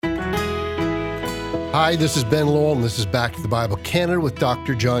Hi, this is Ben Lowell, and this is Back to the Bible Canada with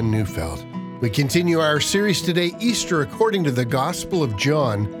Dr. John Neufeld. We continue our series today, Easter according to the Gospel of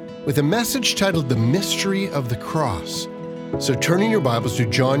John, with a message titled The Mystery of the Cross. So turn in your Bibles to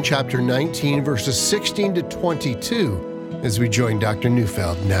John chapter 19, verses 16 to 22, as we join Dr.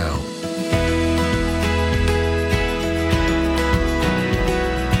 Neufeld now.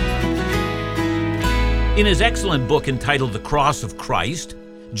 In his excellent book entitled The Cross of Christ,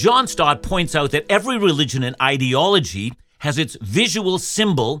 John Stott points out that every religion and ideology has its visual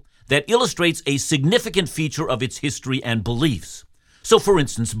symbol that illustrates a significant feature of its history and beliefs. So, for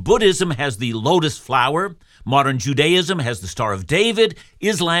instance, Buddhism has the lotus flower, modern Judaism has the Star of David,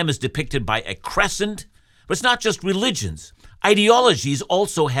 Islam is depicted by a crescent. But it's not just religions. Ideologies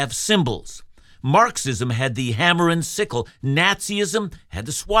also have symbols. Marxism had the hammer and sickle. Nazism had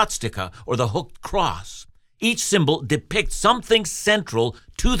the swastika or the hooked cross. Each symbol depicts something central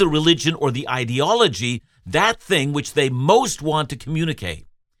to the religion or the ideology, that thing which they most want to communicate.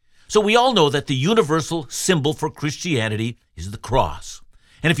 So we all know that the universal symbol for Christianity is the cross.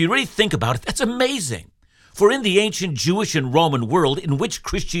 And if you really think about it, that's amazing. For in the ancient Jewish and Roman world in which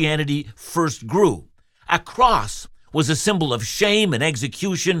Christianity first grew, a cross was a symbol of shame and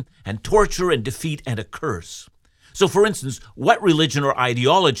execution and torture and defeat and a curse. So, for instance, what religion or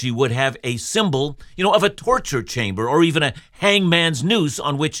ideology would have a symbol, of a torture chamber or even a hangman's noose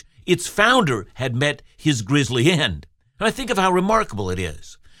on which its founder had met his grisly end? And I think of how remarkable it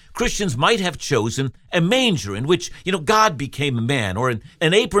is. Christians might have chosen a manger in which, God became a man, or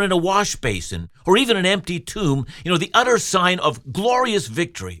an apron in a wash basin, or even an empty tomb, the utter sign of glorious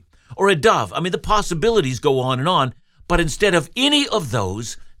victory, or a dove. The possibilities go on and on, but instead of any of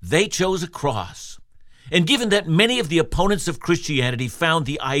those, they chose a cross. And given that many of the opponents of Christianity found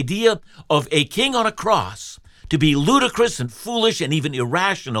the idea of a king on a cross to be ludicrous and foolish and even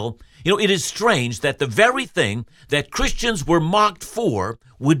irrational, it is strange that the very thing that Christians were mocked for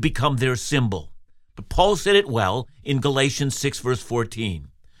would become their symbol. But Paul said it well in Galatians 6, verse 14.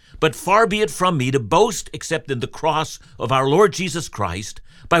 But far be it from me to boast except in the cross of our Lord Jesus Christ,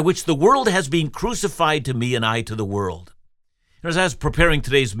 by which the world has been crucified to me and I to the world. As I was preparing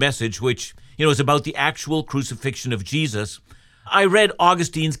today's message, which is about the actual crucifixion of Jesus, I read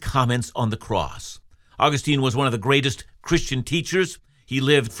Augustine's comments on the cross. Augustine was one of the greatest Christian teachers. He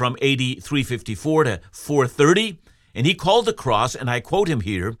lived from AD 354 to 430, and he called the cross, and I quote him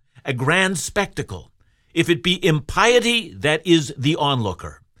here, a grand spectacle. If it be impiety, that is the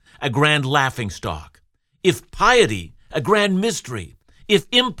onlooker, a grand laughingstock. If piety, a grand mystery. If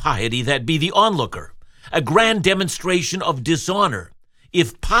impiety, that be the onlooker, a grand demonstration of dishonor.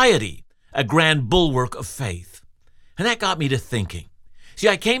 If piety, a grand bulwark of faith. And that got me to thinking. See,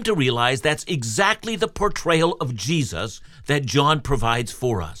 I came to realize that's exactly the portrayal of Jesus that John provides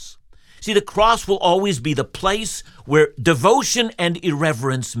for us. See, the cross will always be the place where devotion and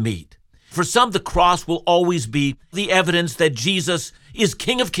irreverence meet. For some, the cross will always be the evidence that Jesus is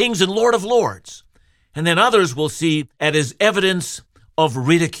King of Kings and Lord of Lords. And then others will see it as evidence of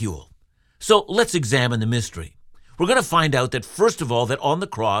ridicule. So let's examine the mystery. We're going to find out that, first of all, that on the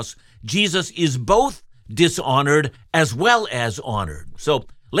cross, Jesus is both dishonored as well as honored. So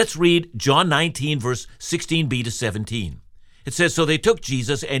let's read John 19, verse 16b to 17. It says, So they took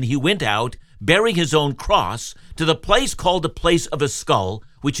Jesus, and he went out, bearing his own cross, to the place called the place of a skull,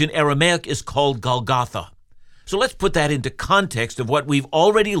 which in Aramaic is called Golgotha. So let's put that into context of what we've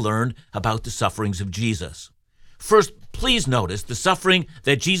already learned about the sufferings of Jesus. First, please notice the suffering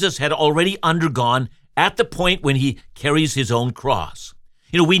that Jesus had already undergone at the point when he carries his own cross.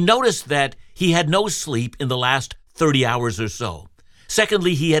 We notice that he had no sleep in the last 30 hours or so.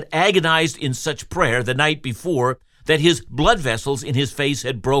 Secondly, he had agonized in such prayer the night before that his blood vessels in his face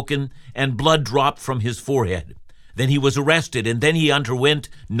had broken and blood dropped from his forehead. Then he was arrested, and then he underwent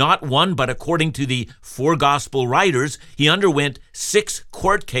not one, but according to the 4 gospel writers, he underwent 6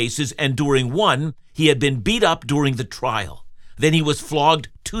 court cases, and during one, he had been beat up during the trial. Then he was flogged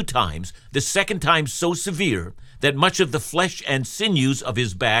 2 times, the second time so severe that much of the flesh and sinews of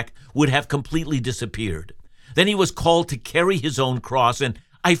his back would have completely disappeared. Then he was called to carry his own cross, and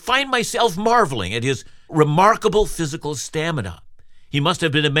I find myself marveling at his remarkable physical stamina. He must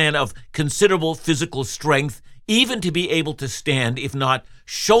have been a man of considerable physical strength, even to be able to stand, if not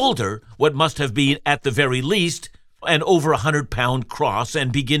shoulder, what must have been, at the very least, an over 100-pound cross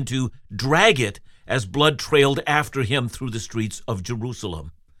and begin to drag it as blood trailed after him through the streets of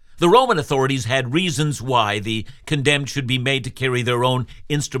Jerusalem. The Roman authorities had reasons why the condemned should be made to carry their own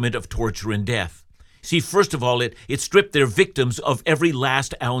instrument of torture and death. See, first of all, it stripped their victims of every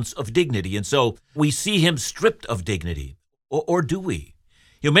last ounce of dignity, and so we see him stripped of dignity. Or do we?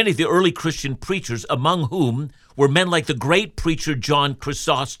 Many of the early Christian preachers, among whom were men like the great preacher John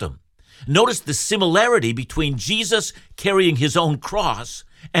Chrysostom. Notice the similarity between Jesus carrying his own cross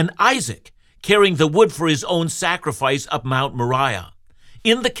and Isaac carrying the wood for his own sacrifice up Mount Moriah.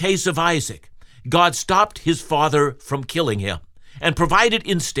 In the case of Isaac, God stopped his father from killing him and provided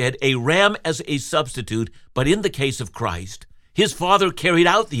instead a ram as a substitute, but in the case of Christ, his father carried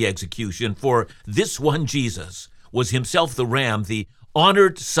out the execution, for this one Jesus was himself the ram, the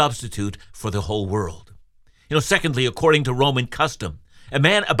honored substitute for the whole world. Secondly, according to Roman custom, a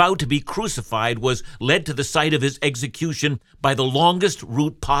man about to be crucified was led to the site of his execution by the longest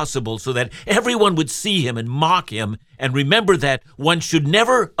route possible so that everyone would see him and mock him and remember that one should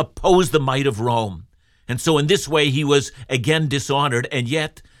never oppose the might of Rome. And so in this way, he was again dishonored, and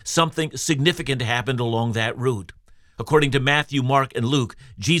yet something significant happened along that route. According to Matthew, Mark, and Luke,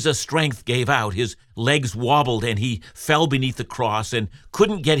 Jesus' strength gave out. His legs wobbled and he fell beneath the cross and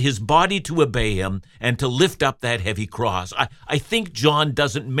couldn't get his body to obey him and to lift up that heavy cross. I think John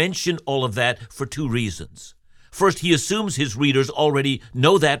doesn't mention all of that for two reasons. First, he assumes his readers already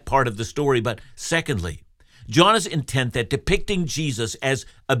know that part of the story, but secondly, John is intent at depicting Jesus as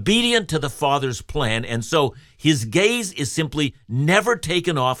obedient to the Father's plan, and so his gaze is simply never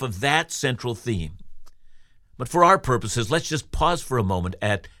taken off of that central theme. But for our purposes, let's just pause for a moment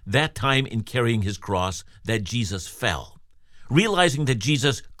at that time in carrying his cross that Jesus fell. Realizing that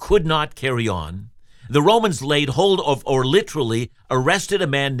Jesus could not carry on, the Romans laid hold of, or literally arrested, a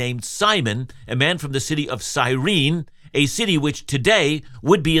man named Simon, a man from the city of Cyrene, a city which today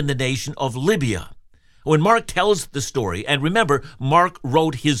would be in the nation of Libya. When Mark tells the story, and remember, Mark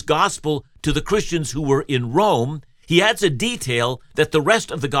wrote his gospel to the Christians who were in Rome, he adds a detail that the rest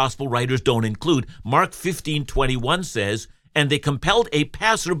of the gospel writers don't include. Mark 15:21 says, "And they compelled a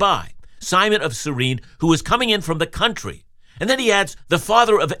passerby, Simon of Cyrene, who was coming in from the country." And then he adds, "the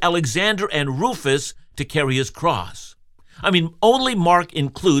father of Alexander and Rufus, to carry his cross." Only Mark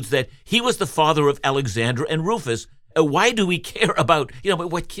includes that he was the father of Alexander and Rufus. Why do we care about,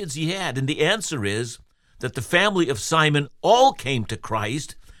 what kids he had? And the answer is that the family of Simon all came to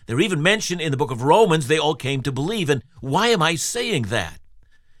Christ. They're even mentioned in the book of Romans. They all came to believe. And why am I saying that?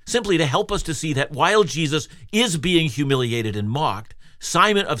 Simply to help us to see that while Jesus is being humiliated and mocked,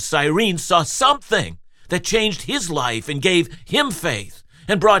 Simon of Cyrene saw something that changed his life and gave him faith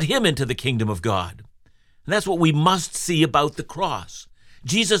and brought him into the kingdom of God. And that's what we must see about the cross.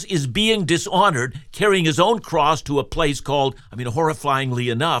 Jesus is being dishonored, carrying his own cross to a place called, horrifyingly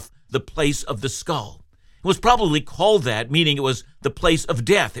enough, the place of the skull. It was probably called that, meaning it was the place of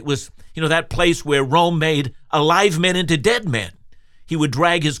death. It was, that place where Rome made alive men into dead men. He would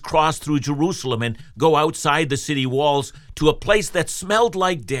drag his cross through Jerusalem and go outside the city walls to a place that smelled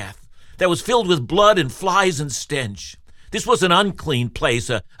like death, that was filled with blood and flies and stench. This was an unclean place,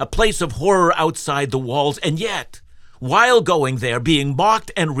 a place of horror outside the walls, and yet, while going there, being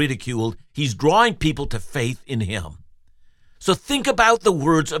mocked and ridiculed, he's drawing people to faith in him. So think about the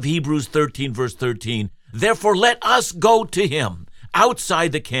words of Hebrews 13, verse 13. "Therefore let us go to him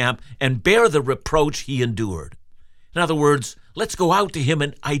outside the camp and bear the reproach he endured." In other words, let's go out to him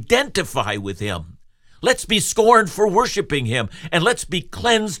and identify with him. Let's be scorned for worshiping him, and let's be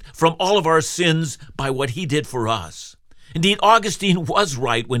cleansed from all of our sins by what he did for us. Indeed, Augustine was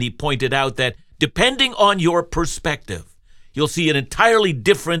right when he pointed out that depending on your perspective, you'll see an entirely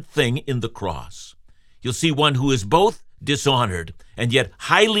different thing in the cross. You'll see one who is both dishonored and yet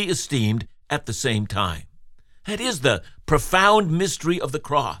highly esteemed at the same time. That is the profound mystery of the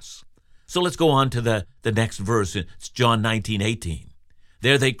cross. So let's go on to the next verse. It's John 19:18.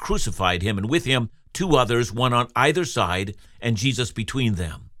 "There they crucified him, and with him 2 others, one on either side, and Jesus between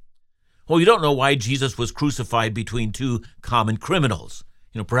them." Well, you don't know why Jesus was crucified between 2 common criminals.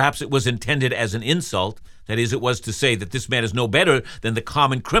 Perhaps it was intended as an insult. That is, it was to say that this man is no better than the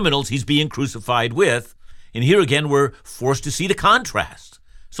common criminals he's being crucified with. And here again, we're forced to see the contrast.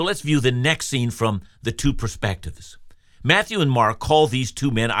 So let's view the next scene from the 2 perspectives. Matthew and Mark call these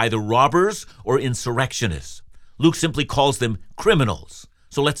 2 men either robbers or insurrectionists. Luke simply calls them criminals.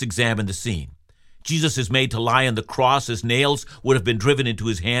 So let's examine the scene. Jesus is made to lie on the cross as nails would have been driven into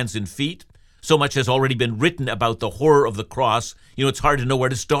his hands and feet. So much has already been written about the horror of the cross, it's hard to know where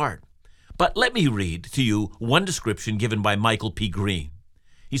to start. But let me read to you one description given by Michael P. Green.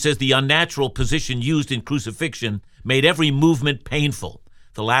 He says, "The unnatural position used in crucifixion made every movement painful.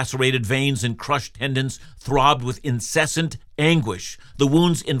 The lacerated veins and crushed tendons throbbed with incessant anguish. The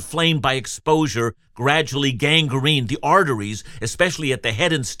wounds, inflamed by exposure, gradually gangrened. The arteries, especially at the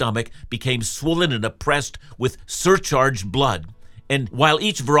head and stomach, became swollen and oppressed with surcharged blood. And while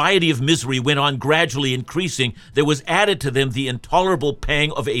each variety of misery went on gradually increasing, there was added to them the intolerable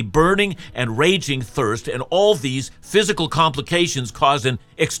pang of a burning and raging thirst, and all these physical complications caused an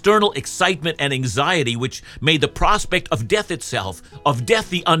external excitement and anxiety which made the prospect of death itself, of death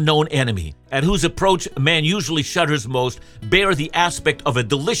the unknown enemy, at whose approach man usually shudders most, bear the aspect of a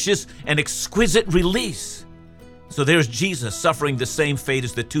delicious and exquisite release. So there's Jesus suffering the same fate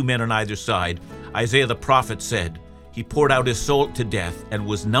as the two men on either side. Isaiah the prophet said, "He poured out his soul to death and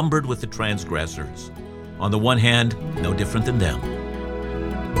was numbered with the transgressors." On the one hand, no different than them.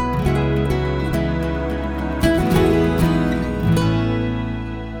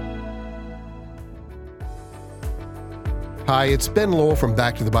 Hi, it's Ben Lowell from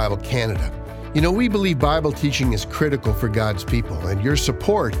Back to the Bible Canada. You know, we believe Bible teaching is critical for God's people, and your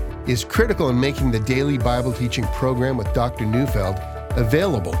support is critical in making the daily Bible teaching program with Dr. Neufeld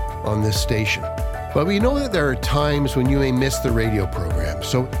available on this station. But we know that there are times when you may miss the radio program,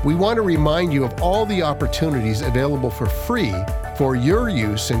 so we want to remind you of all the opportunities available for free for your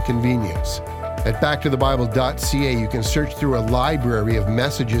use and convenience. At backtothebible.ca, you can search through a library of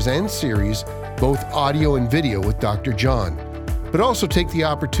messages and series, both audio and video with Dr. John. But also take the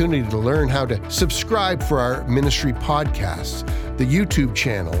opportunity to learn how to subscribe for our ministry podcasts, the YouTube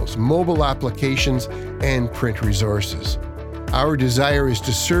channels, mobile applications, and print resources. Our desire is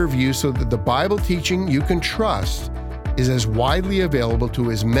to serve you so that the Bible teaching you can trust is as widely available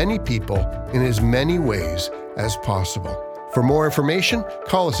to as many people in as many ways as possible. For more information,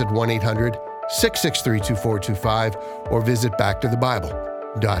 call us at 1-800-663-2425 or visit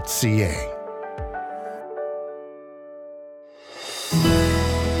backtothebible.ca.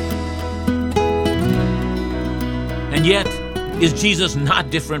 And yet, is Jesus not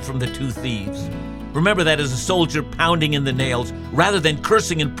different from the two thieves? Remember that as a soldier pounding in the nails, rather than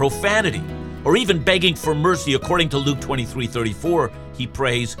cursing in profanity, or even begging for mercy, according to Luke 23:34, he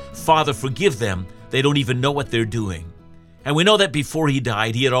prays, "Father, forgive them. They don't even know what they're doing." And we know that before he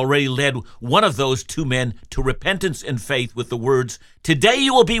died, he had already led one of those two men to repentance and faith with the words, "Today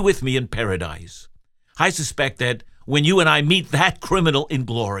you will be with me in paradise." I suspect that when you and I meet that criminal in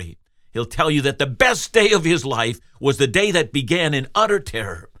glory, he'll tell you that the best day of his life was the day that began in utter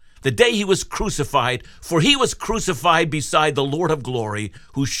terror, the day he was crucified, for he was crucified beside the Lord of glory,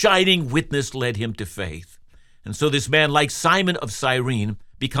 whose shining witness led him to faith. And so this man, like Simon of Cyrene,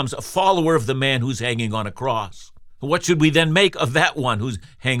 becomes a follower of the man who's hanging on a cross. What should we then make of that one who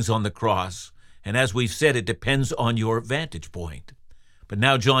hangs on the cross? And as we've said, it depends on your vantage point. But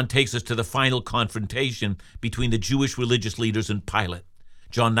now John takes us to the final confrontation between the Jewish religious leaders and Pilate.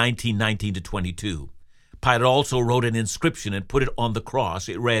 John 19:19-22. Pilate also wrote an inscription and put it on the cross.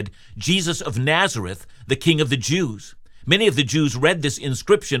 It read, "Jesus of Nazareth, the King of the Jews." Many of the Jews read this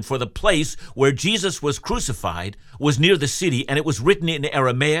inscription, for the place where Jesus was crucified was near the city, and it was written in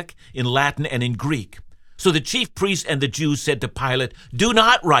Aramaic, in Latin, and in Greek. So the chief priests and the Jews said to Pilate, "Do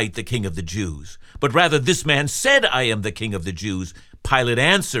not write the King of the Jews, but rather this man said, 'I am the King of the Jews.'" Pilate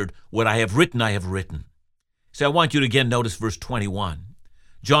answered, "What I have written, I have written." So I want you to again notice verse 21.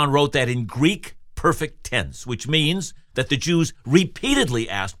 John wrote that in Greek perfect tense, which means that the Jews repeatedly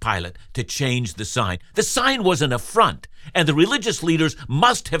asked Pilate to change the sign. The sign was an affront, and the religious leaders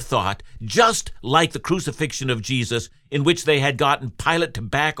must have thought, just like the crucifixion of Jesus, in which they had gotten Pilate to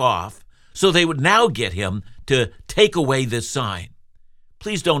back off, so they would now get him to take away this sign.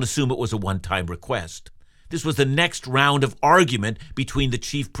 Please don't assume it was a one-time request. This was the next round of argument between the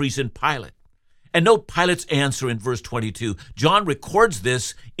chief priests and Pilate. And note Pilate's answer in verse 22. John records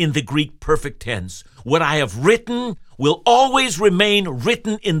this in the Greek perfect tense. What I have written will always remain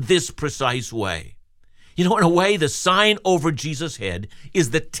written in this precise way. You know, in a way, the sign over Jesus' head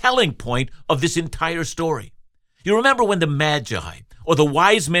is the telling point of this entire story. You remember when the Magi, or the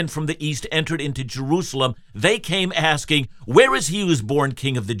wise men from the east, entered into Jerusalem, they came asking, "Where is he who is born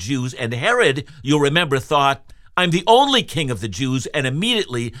King of the Jews?" And Herod, you'll remember, thought, "I'm the only king of the Jews," and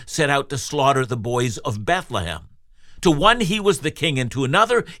immediately set out to slaughter the boys of Bethlehem. To one, he was the king, and to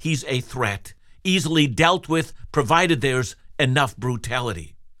another, he's a threat, easily dealt with, provided there's enough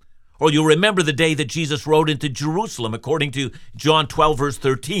brutality. Or you'll remember the day that Jesus rode into Jerusalem, according to John 12, verse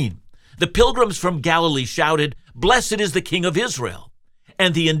 13. The pilgrims from Galilee shouted, "Blessed is the King of Israel."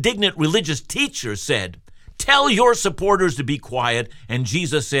 And the indignant religious teachers said, "Tell your supporters to be quiet." And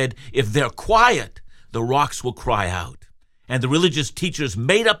Jesus said, "If they're quiet, the rocks will cry out." And the religious teachers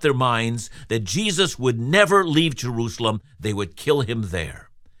made up their minds that Jesus would never leave Jerusalem. They would kill him there.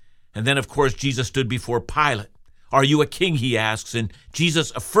 And then, of course, Jesus stood before Pilate. "Are you a king?" he asks, and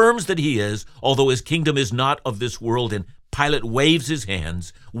Jesus affirms that he is, although his kingdom is not of this world, and Pilate waves his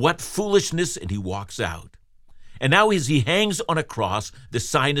hands. "What foolishness!" and he walks out. And now as he hangs on a cross, the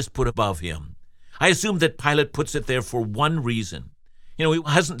sign is put above him. I assume that Pilate puts it there for one reason. He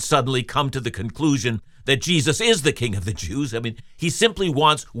hasn't suddenly come to the conclusion that Jesus is the King of the Jews. He simply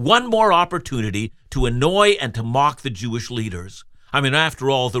wants one more opportunity to annoy and to mock the Jewish leaders.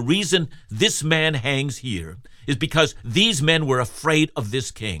 After all, the reason this man hangs here is because these men were afraid of this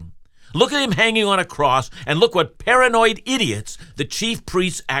king. Look at him hanging on a cross, and look what paranoid idiots the chief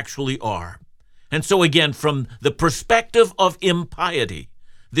priests actually are. And so again, from the perspective of impiety,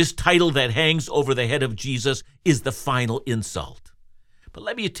 this title that hangs over the head of Jesus is the final insult. But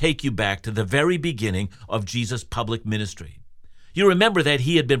let me take you back to the very beginning of Jesus' public ministry. You remember that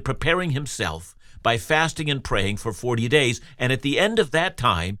he had been preparing himself by fasting and praying for 40 days, and at the end of that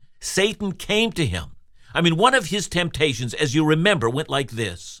time, Satan came to him. One of his temptations, as you remember, went like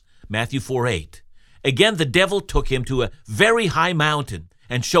this. Matthew 4:8. Again, the devil took him to a very high mountain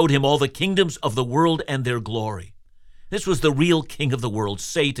and showed him all the kingdoms of the world and their glory. This was the real king of the world,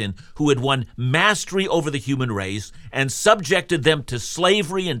 Satan, who had won mastery over the human race and subjected them to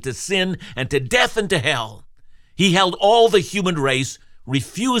slavery and to sin and to death and to hell. He held all the human race,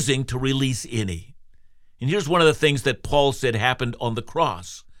 refusing to release any. And here's one of the things that Paul said happened on the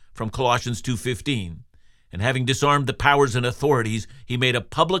cross from Colossians 2:15. And having disarmed the powers and authorities, he made a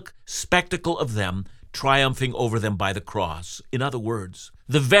public spectacle of them, triumphing over them by the cross. In other words,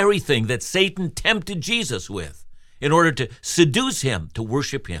 the very thing that Satan tempted Jesus with in order to seduce him to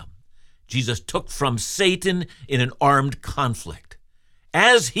worship him, Jesus took from Satan in an armed conflict.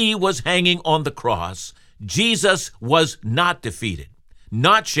 As he was hanging on the cross, Jesus was not defeated,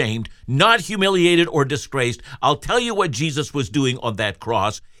 not shamed, not humiliated or disgraced. I'll tell you what Jesus was doing on that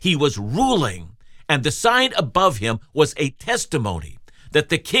cross. He was ruling. And the sign above him was a testimony that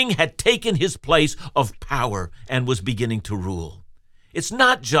the king had taken his place of power and was beginning to rule. It's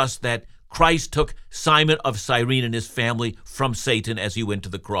not just that Christ took Simon of Cyrene and his family from Satan as he went to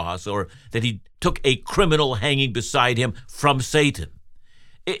the cross, or that he took a criminal hanging beside him from Satan.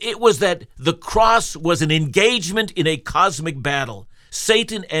 It was that the cross was an engagement in a cosmic battle,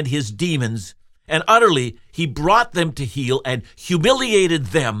 Satan and his demons, and utterly, he brought them to heel and humiliated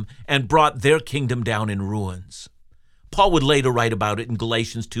them and brought their kingdom down in ruins. Paul would later write about it in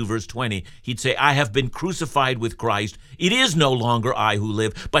Galatians 2, verse 20. He'd say, I have been crucified with Christ. It is no longer I who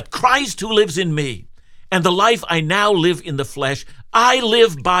live, but Christ who lives in me. And the life I now live in the flesh, I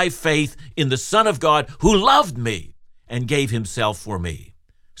live by faith in the Son of God who loved me and gave himself for me.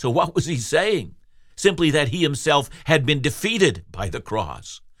 So what was he saying? Simply that he himself had been defeated by the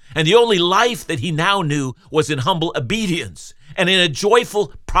cross. And the only life that he now knew was in humble obedience and in a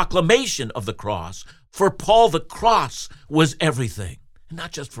joyful proclamation of the cross. For Paul, the cross was everything, and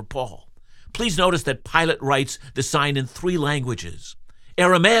not just for Paul. Please notice that Pilate writes the sign in 3 languages.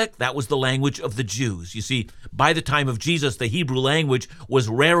 Aramaic, that was the language of the Jews. You see, by the time of Jesus, the Hebrew language was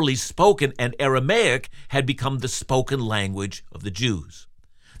rarely spoken, and Aramaic had become the spoken language of the Jews.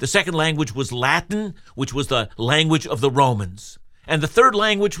 The second language was Latin, which was the language of the Romans. And the third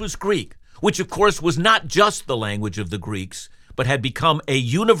language was Greek, which of course was not just the language of the Greeks, but had become a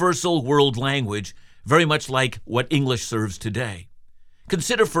universal world language, very much like what English serves today.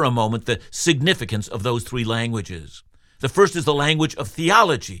 Consider for a moment the significance of those 3 languages. The first is the language of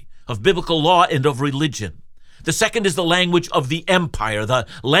theology, of biblical law, and of religion. The second is the language of the empire, the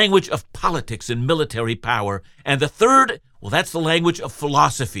language of politics and military power. And the third, that's the language of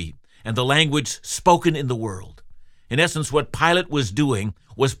philosophy and the language spoken in the world. In essence, what Pilate was doing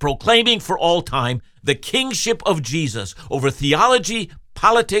was proclaiming for all time the kingship of Jesus over theology,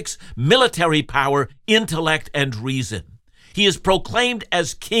 politics, military power, intellect, and reason. He is proclaimed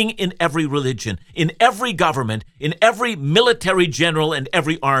as king in every religion, in every government, in every military general and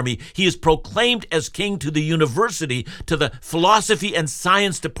every army. He is proclaimed as king to the university, to the philosophy and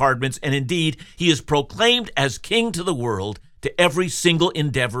science departments, and indeed, he is proclaimed as king to the world, to every single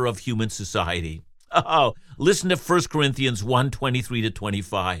endeavor of human society. Oh, listen to 1 Corinthians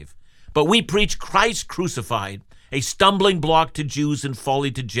 1:23-25. But we preach Christ crucified, a stumbling block to Jews and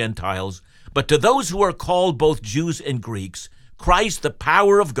folly to Gentiles. But to those who are called both Jews and Greeks, Christ the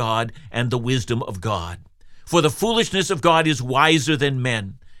power of God and the wisdom of God. For the foolishness of God is wiser than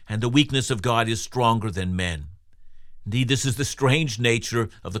men, and the weakness of God is stronger than men. Indeed, this is the strange nature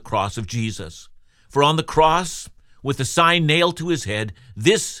of the cross of Jesus. For on the cross, with the sign nailed to his head,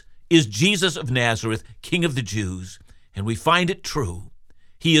 this is Jesus of Nazareth, King of the Jews, and we find it true.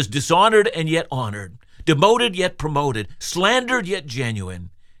 He is dishonored and yet honored, demoted yet promoted, slandered yet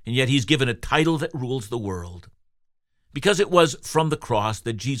genuine, and yet he's given a title that rules the world. Because it was from the cross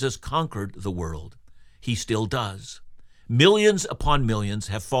that Jesus conquered the world. He still does. Millions upon millions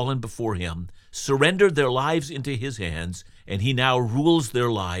have fallen before him, surrendered their lives into his hands, and he now rules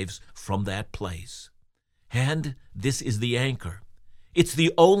their lives from that place. And this is the anchor. It's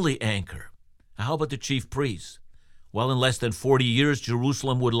the only anchor. How about the chief priests? Well, in less than 40 years,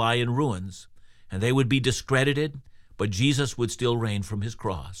 Jerusalem would lie in ruins, and they would be discredited, but Jesus would still reign from his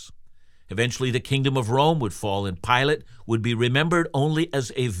cross. Eventually, the kingdom of Rome would fall, and Pilate would be remembered only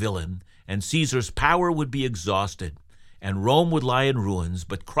as a villain, and Caesar's power would be exhausted, and Rome would lie in ruins,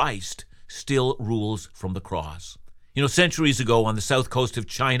 but Christ still rules from the cross. Centuries ago on the south coast of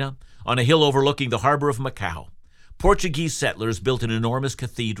China, on a hill overlooking the harbor of Macau, Portuguese settlers built an enormous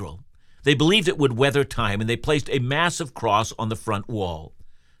cathedral. They believed it would weather time, and they placed a massive cross on the front wall.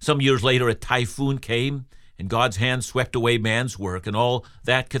 Some years later, a typhoon came, and God's hand swept away man's work, and all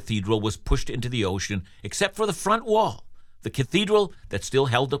that cathedral was pushed into the ocean, except for the front wall, the cathedral that still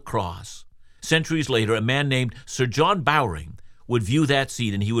held the cross. Centuries later, a man named Sir John Bowring would view that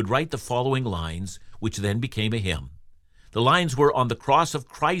scene, and he would write the following lines, which then became a hymn. The lines were, "On the cross of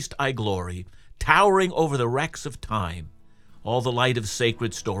Christ I glory, towering over the wrecks of time. All the light of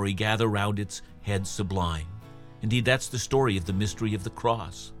sacred story gather round its head sublime." Indeed, that's the story of the mystery of the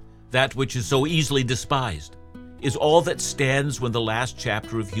cross. That which is so easily despised is all that stands when the last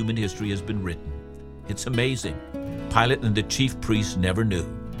chapter of human history has been written. It's amazing. Pilate and the chief priests never knew.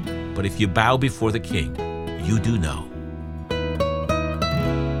 But if you bow before the king, you do know.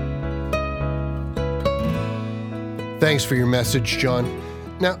 Thanks for your message, John.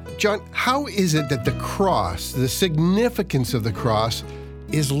 Now, John, how is it that the cross, the significance of the cross,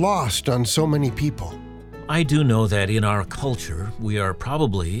 is lost on so many people? I do know that in our culture, we are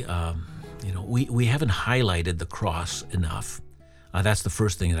probably, we haven't highlighted the cross enough. That's the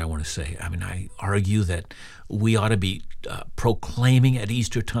first thing that I want to say. I argue that we ought to be proclaiming at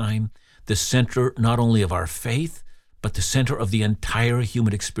Easter time the center not only of our faith, but the center of the entire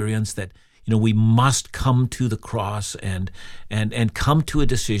human experience, that we must come to the cross and come to a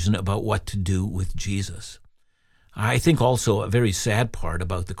decision about what to do with Jesus. I think also a very sad part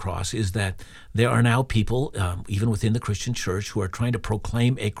about the cross is that there are now people, even within the Christian church, who are trying to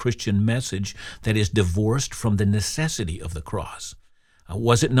proclaim a Christian message that is divorced from the necessity of the cross.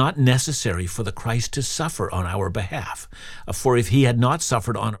 Was it not necessary for the Christ to suffer on our behalf? For if he had not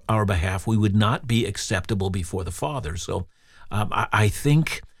suffered on our behalf, we would not be acceptable before the Father. So I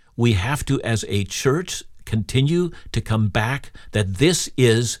think we have to, as a church, continue to come back that this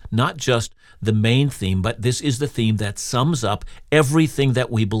is not just the main theme, but this is the theme that sums up everything that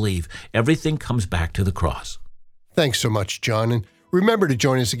we believe. Everything comes back to the cross. Thanks so much, John. And remember to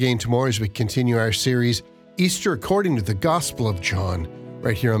join us again tomorrow as we continue our series, Easter According to the Gospel of John,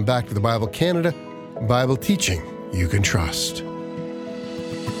 right here on Back to the Bible Canada, Bible teaching you can trust.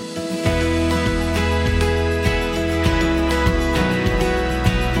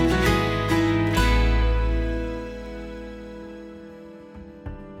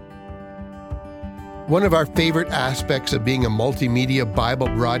 One of our favorite aspects of being a multimedia Bible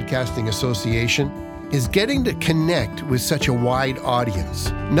broadcasting association is getting to connect with such a wide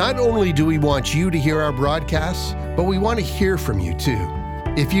audience. Not only do we want you to hear our broadcasts, but we want to hear from you too.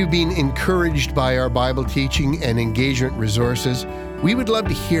 If you've been encouraged by our Bible teaching and engagement resources, we would love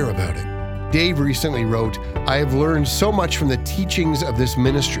to hear about it. Dave recently wrote, "I have learned so much from the teachings of this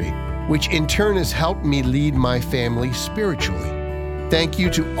ministry, which in turn has helped me lead my family spiritually. Thank you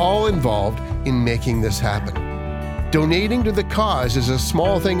to all involved in making this happen. Donating to the cause is a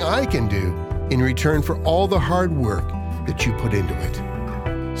small thing I can do in return for all the hard work that you put into it."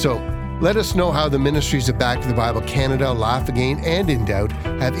 So let us know how the ministries of Back to the Bible Canada, Laugh Again, and In Doubt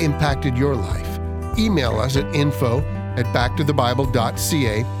have impacted your life. Email us at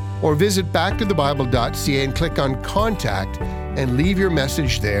info@backtothebible.ca or visit backtothebible.ca and click on Contact and leave your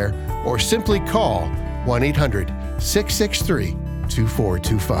message there, or simply call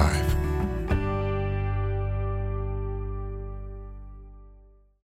 1-800-663-2425.